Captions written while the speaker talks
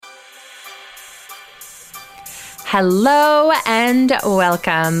Hello and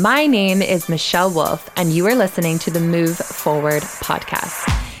welcome. My name is Michelle Wolf, and you are listening to the Move Forward podcast.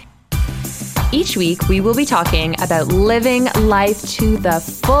 Each week, we will be talking about living life to the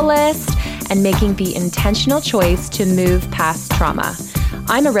fullest and making the intentional choice to move past trauma.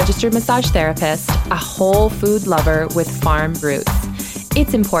 I'm a registered massage therapist, a whole food lover with farm roots.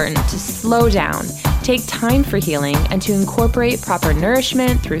 It's important to slow down, take time for healing, and to incorporate proper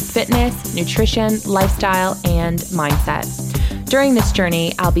nourishment through fitness, nutrition, lifestyle, and mindset. During this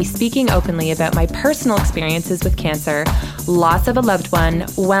journey, I'll be speaking openly about my personal experiences with cancer, loss of a loved one,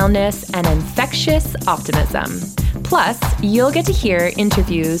 wellness, and infectious optimism. Plus, you'll get to hear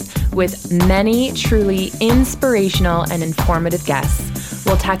interviews with many truly inspirational and informative guests.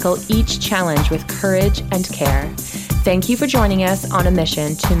 We'll tackle each challenge with courage and care. Thank you for joining us on a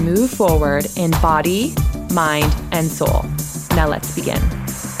mission to move forward in body, mind, and soul. Now let's begin.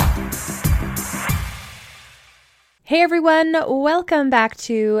 Hey everyone, welcome back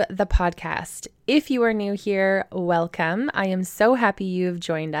to the podcast. If you are new here, welcome. I am so happy you've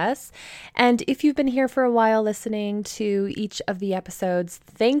joined us. And if you've been here for a while listening to each of the episodes,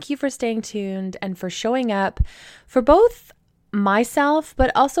 thank you for staying tuned and for showing up for both myself, but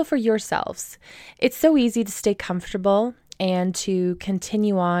also for yourselves. It's so easy to stay comfortable and to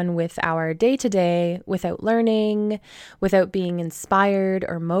continue on with our day-to-day without learning, without being inspired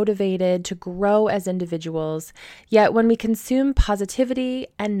or motivated to grow as individuals. Yet when we consume positivity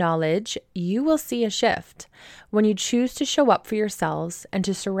and knowledge, you will see a shift. When you choose to show up for yourselves and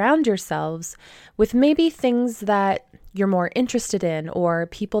to surround yourselves with maybe things that you're more interested in or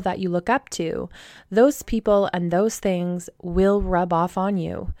people that you look up to, those people and those things will rub off on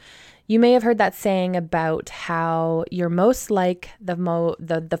you. You may have heard that saying about how you're most like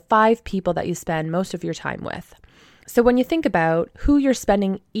the 5 people that you spend most of your time with. So when you think about who you're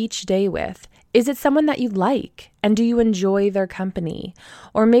spending each day with, is it someone that you like? And do you enjoy their company?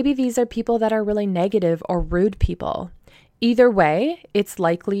 Or maybe these are people that are really negative or rude people. Either way, it's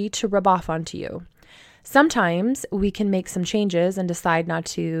likely to rub off onto you. Sometimes we can make some changes and decide not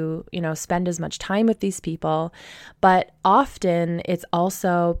to, spend as much time with these people, but often it's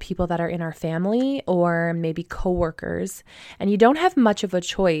also people that are in our family or maybe coworkers, and you don't have much of a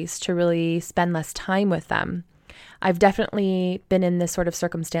choice to really spend less time with them. I've definitely been in this sort of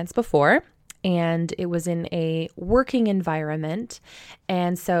circumstance before, and it was in a working environment,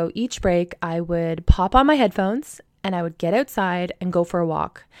 and so each break I would pop on my headphones and I would get outside and go for a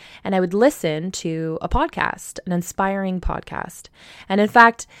walk. And I would listen to a podcast, an inspiring podcast. And in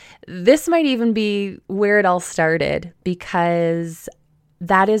fact, this might even be where it all started, because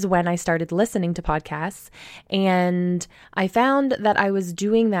that is when I started listening to podcasts. And I found that I was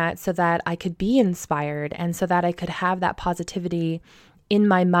doing that so that I could be inspired and so that I could have that positivity in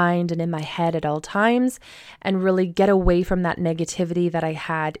my mind and in my head at all times and really get away from that negativity that I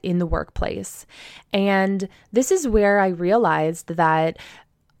had in the workplace. And this is where I realized that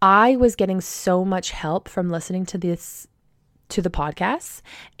I was getting so much help from listening to the podcasts,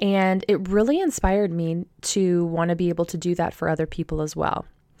 and it really inspired me to want to be able to do that for other people as well.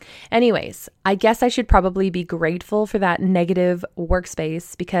 Anyways, I guess I should probably be grateful for that negative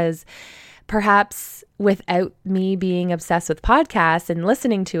workspace, because perhaps without me being obsessed with podcasts and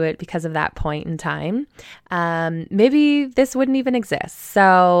listening to it because of that point in time, maybe this wouldn't even exist.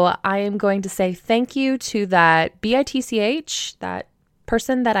 So I am going to say thank you to that BITCH, that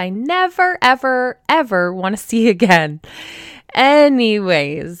person that I never, ever, ever want to see again.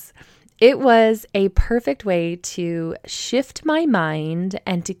 Anyways, it was a perfect way to shift my mind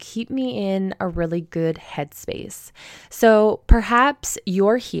and to keep me in a really good headspace. So perhaps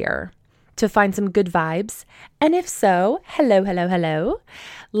you're here to find some good vibes. And if so, hello, hello, hello.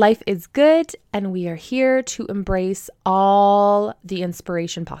 Life is good, and we are here to embrace all the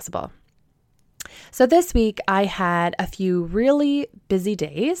inspiration possible. So this week I had a few really busy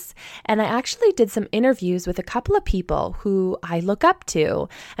days, and I actually did some interviews with a couple of people who I look up to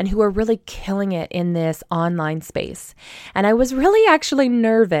and who are really killing it in this online space. And I was really actually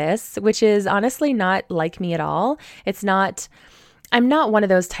nervous, which is honestly not like me at all. I'm not one of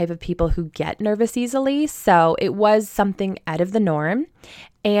those type of people who get nervous easily, so it was something out of the norm.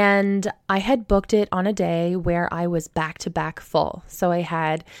 And I had booked it on a day where I was back to back full. So I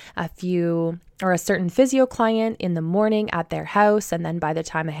had a certain physio client in the morning at their house, and then by the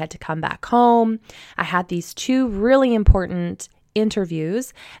time I had to come back home, I had these 2 really important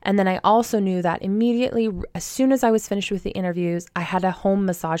interviews. And then I also knew that immediately, as soon as I was finished with the interviews, I had a home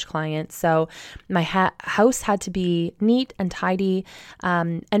massage client. So my house had to be neat and tidy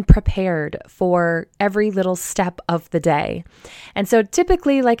and prepared for every little step of the day. And so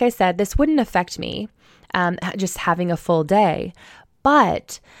typically, like I said, this wouldn't affect me. just having a full day.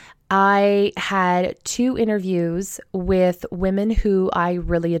 But I had 2 interviews with women who I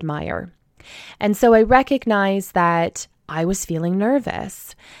really admire. And so I recognized that I was feeling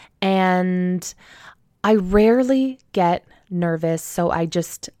nervous, and I rarely get nervous. So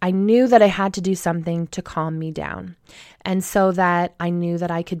I knew that I had to do something to calm me down. And so that I knew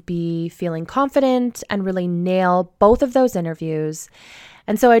that I could be feeling confident and really nail both of those interviews.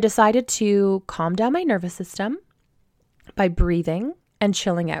 And so I decided to calm down my nervous system by breathing and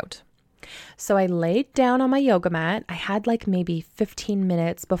chilling out. So I laid down on my yoga mat. I had like maybe 15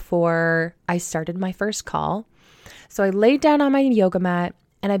 minutes before I started my first call. So I laid down on my yoga mat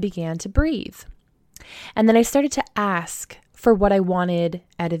and I began to breathe. And then I started to ask for what I wanted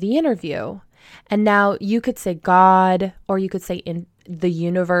out of the interview. And now you could say God, or you could say in the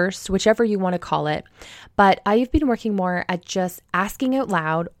universe, whichever you want to call it. But I've been working more at just asking out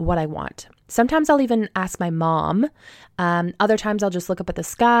loud what I want. Sometimes I'll even ask my mom. Other times I'll just look up at the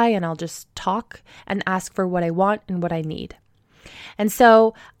sky and I'll just talk and ask for what I want and what I need. And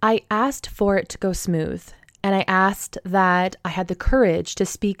so I asked for it to go smooth. And I asked that I had the courage to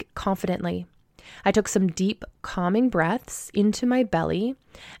speak confidently. I took some deep, calming breaths into my belly,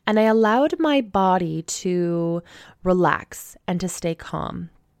 and I allowed my body to relax and to stay calm.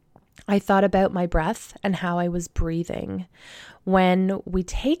 I thought about my breath and how I was breathing. When we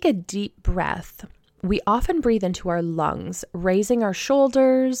take a deep breath, we often breathe into our lungs, raising our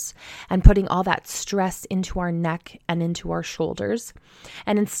shoulders and putting all that stress into our neck and into our shoulders.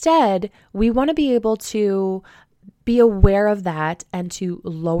 And instead, we want to be able to be aware of that and to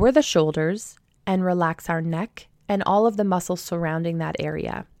lower the shoulders and relax our neck and all of the muscles surrounding that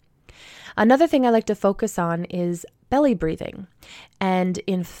area. Another thing I like to focus on is belly breathing. And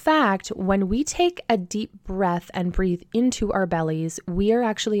in fact, when we take a deep breath and breathe into our bellies, we are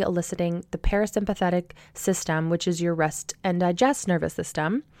actually eliciting the parasympathetic system, which is your rest and digest nervous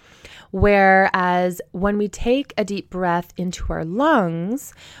system. Whereas when we take a deep breath into our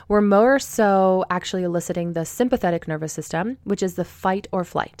lungs, we're more so actually eliciting the sympathetic nervous system, which is the fight or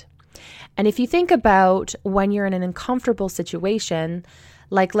flight. And if you think about when you're in an uncomfortable situation,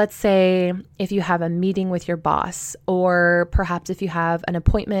 like let's say if you have a meeting with your boss, or perhaps if you have an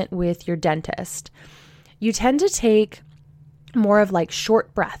appointment with your dentist, you tend to take more of like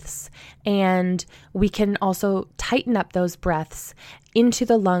short breaths, and we can also tighten up those breaths into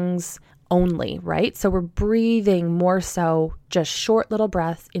the lungs only, right? So we're breathing more so just short little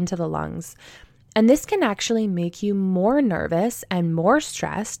breaths into the lungs. And this can actually make you more nervous and more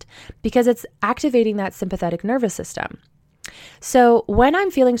stressed because it's activating that sympathetic nervous system. So when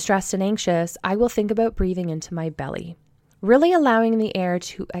I'm feeling stressed and anxious, I will think about breathing into my belly, really allowing the air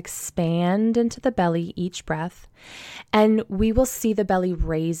to expand into the belly each breath. And we will see the belly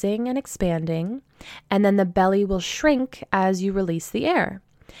raising and expanding, and then the belly will shrink as you release the air.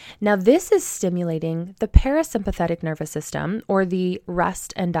 Now, this is stimulating the parasympathetic nervous system, or the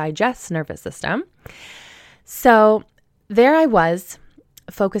rest and digest nervous system. So there I was,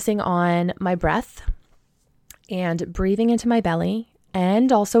 focusing on my breath and breathing into my belly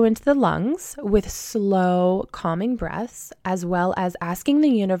and also into the lungs with slow, calming breaths, as well as asking the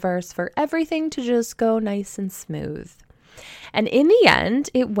universe for everything to just go nice and smooth. And in the end,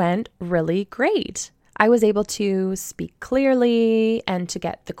 it went really great. I was able to speak clearly and to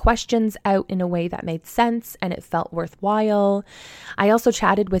get the questions out in a way that made sense and it felt worthwhile. I also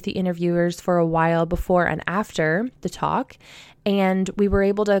chatted with the interviewers for a while before and after the talk, and we were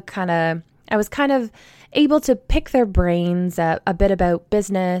able to I was able to pick their brains a bit about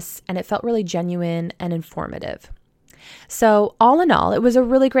business, and it felt really genuine and informative. So all in all, it was a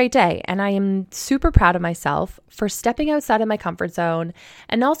really great day, and I am super proud of myself for stepping outside of my comfort zone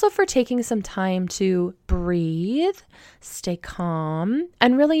and also for taking some time to breathe, stay calm,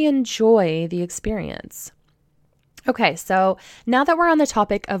 and really enjoy the experience. Okay, so now that we're on the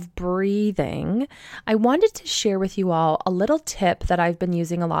topic of breathing, I wanted to share with you all a little tip that I've been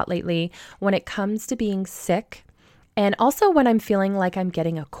using a lot lately when it comes to being sick, and also when I'm feeling like I'm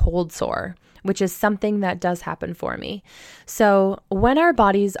getting a cold sore, which is something that does happen for me. So when our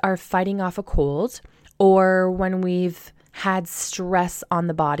bodies are fighting off a cold, or when we've had stress on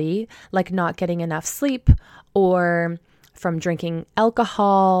the body, like not getting enough sleep, or from drinking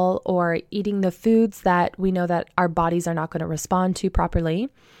alcohol, or eating the foods that we know that our bodies are not going to respond to properly,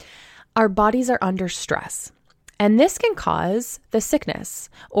 our bodies are under stress. And this can cause the sickness,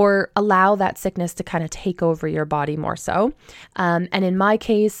 or allow that sickness to kind of take over your body more so. And in my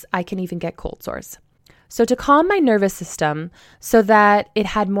case, I can even get cold sores. So to calm my nervous system so that it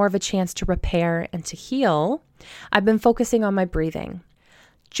had more of a chance to repair and to heal, I've been focusing on my breathing.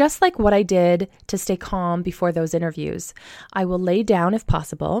 just like what I did to stay calm before those interviews. I will lay down if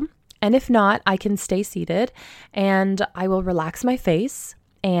possible, and if not, I can stay seated, and I will relax my face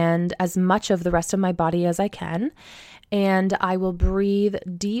and as much of the rest of my body as I can, and I will breathe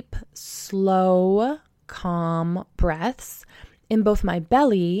deep, slow, calm breaths in both my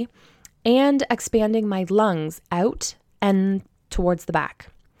belly and expanding my lungs out and towards the back.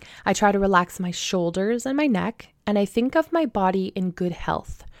 I try to relax my shoulders and my neck, and I think of my body in good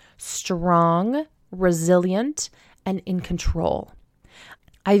health, strong, resilient, and in control.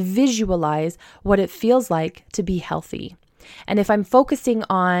 I visualize what it feels like to be healthy. And if I'm focusing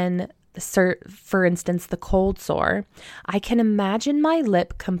on, for instance, the cold sore, I can imagine my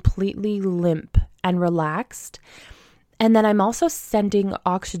lip completely limp and relaxed. And then I'm also sending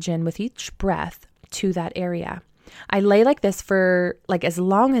oxygen with each breath to that area. I lay like this for as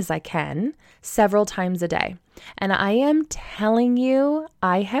long as I can, several times a day. And I am telling you,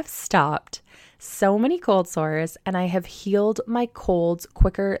 I have stopped so many cold sores and I have healed my colds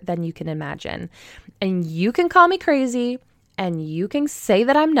quicker than you can imagine. And you can call me crazy and you can say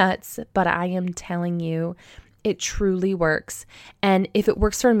that I'm nuts, but I am telling you, it truly works. And if it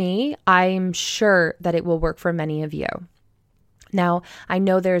works for me, I'm sure that it will work for many of you. Now, I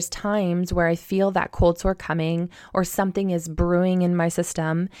know there's times where I feel that cold sore coming or something is brewing in my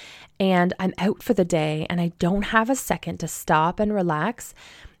system and I'm out for the day and I don't have a second to stop and relax.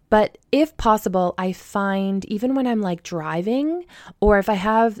 But if possible, I find even when I'm driving or if I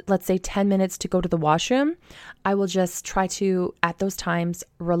have, let's say 10 minutes to go to the washroom, I will just try to, at those times,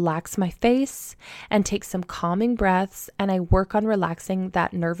 relax my face and take some calming breaths, and I work on relaxing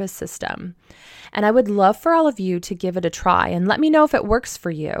that nervous system. And I would love for all of you to give it a try and let me know if it works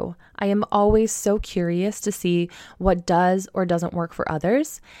for you. I am always so curious to see what does or doesn't work for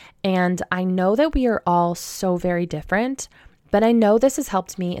others. And I know that we are all so very different, but I know this has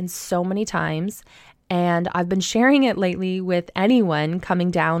helped me in so many times, and I've been sharing it lately with anyone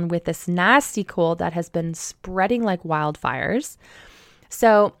coming down with this nasty cold that has been spreading like wildfires.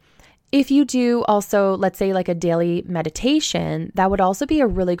 So if you do also, let's say a daily meditation, that would also be a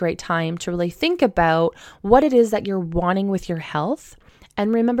really great time to really think about what it is that you're wanting with your health.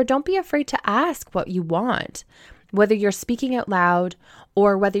 And remember, don't be afraid to ask what you want. Whether you're speaking out loud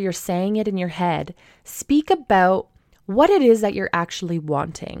or whether you're saying it in your head, speak about what it is that you're actually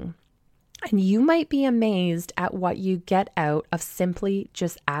wanting. And you might be amazed at what you get out of simply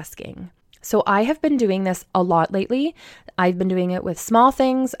just asking. So I have been doing this a lot lately. I've been doing it with small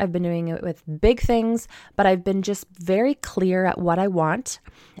things. I've been doing it with big things, but I've been just very clear at what I want.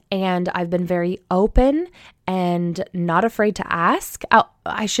 And I've been very open and not afraid to ask.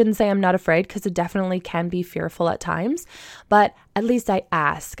 I shouldn't say I'm not afraid because it definitely can be fearful at times, but at least I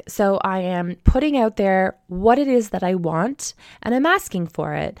ask. So I am putting out there what it is that I want and I'm asking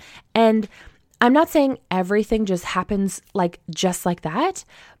for it. And I'm not saying everything just happens just like that,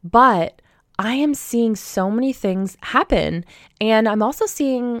 but I am seeing so many things happen, and I'm also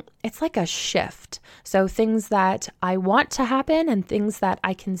seeing it's like a shift. So things that I want to happen and things that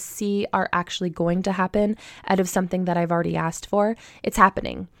I can see are actually going to happen out of something that I've already asked for, it's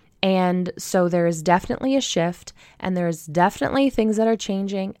happening. And so there is definitely a shift, and there's definitely things that are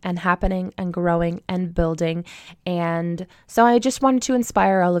changing and happening and growing and building. And so I just wanted to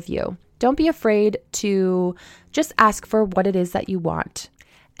inspire all of you. Don't be afraid to just ask for what it is that you want.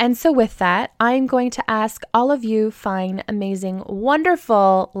 And so with that, I'm going to ask all of you fine, amazing,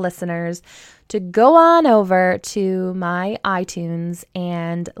 wonderful listeners to go on over to my iTunes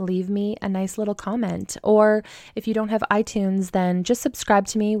and leave me a nice little comment. Or if you don't have iTunes, then just subscribe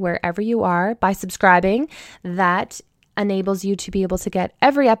to me wherever you are. By subscribing, that enables you to be able to get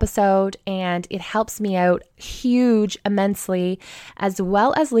every episode, and it helps me out immensely, as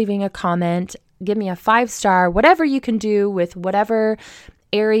well as leaving a comment. Give me a 5-star, whatever you can do with whatever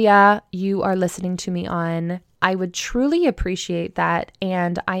area you are listening to me on. I would truly appreciate that.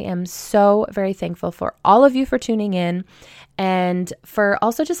 And I am so very thankful for all of you for tuning in and for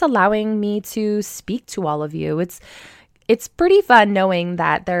also just allowing me to speak to all of you. It's pretty fun knowing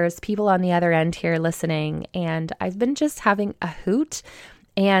that there's people on the other end here listening, and I've been just having a hoot.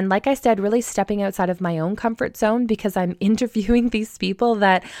 And like I said, really stepping outside of my own comfort zone because I'm interviewing these people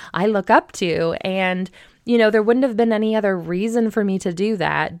that I look up to. And there wouldn't have been any other reason for me to do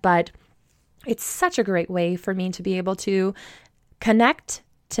that, but it's such a great way for me to be able to connect,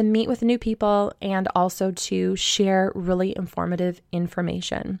 to meet with new people, and also to share really informative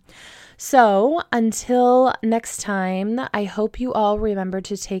information. So until next time, I hope you all remember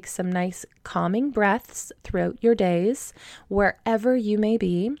to take some nice calming breaths throughout your days, wherever you may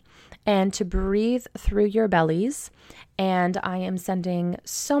be. and to breathe through your bellies. And I am sending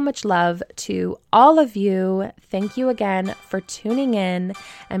so much love to all of you. Thank you again for tuning in,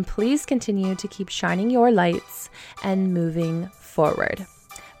 and please continue to keep shining your lights and moving forward.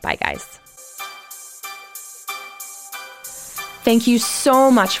 Bye, guys. Thank you so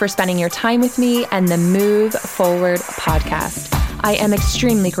much for spending your time with me and the Move Forward podcast. I am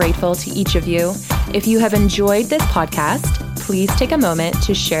extremely grateful to each of you. If you have enjoyed this podcast, please take a moment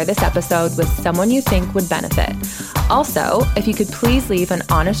to share this episode with someone you think would benefit. Also, if you could please leave an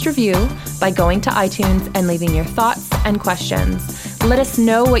honest review by going to iTunes and leaving your thoughts and questions. Let us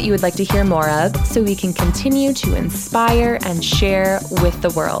know what you would like to hear more of so we can continue to inspire and share with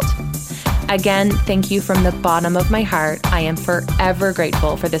the world. Again, thank you from the bottom of my heart. I am forever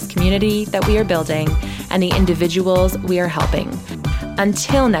grateful for this community that we are building and the individuals we are helping.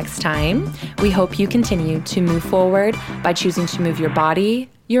 Until next time, we hope you continue to move forward by choosing to move your body,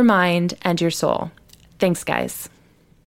 your mind, and your soul. Thanks, guys.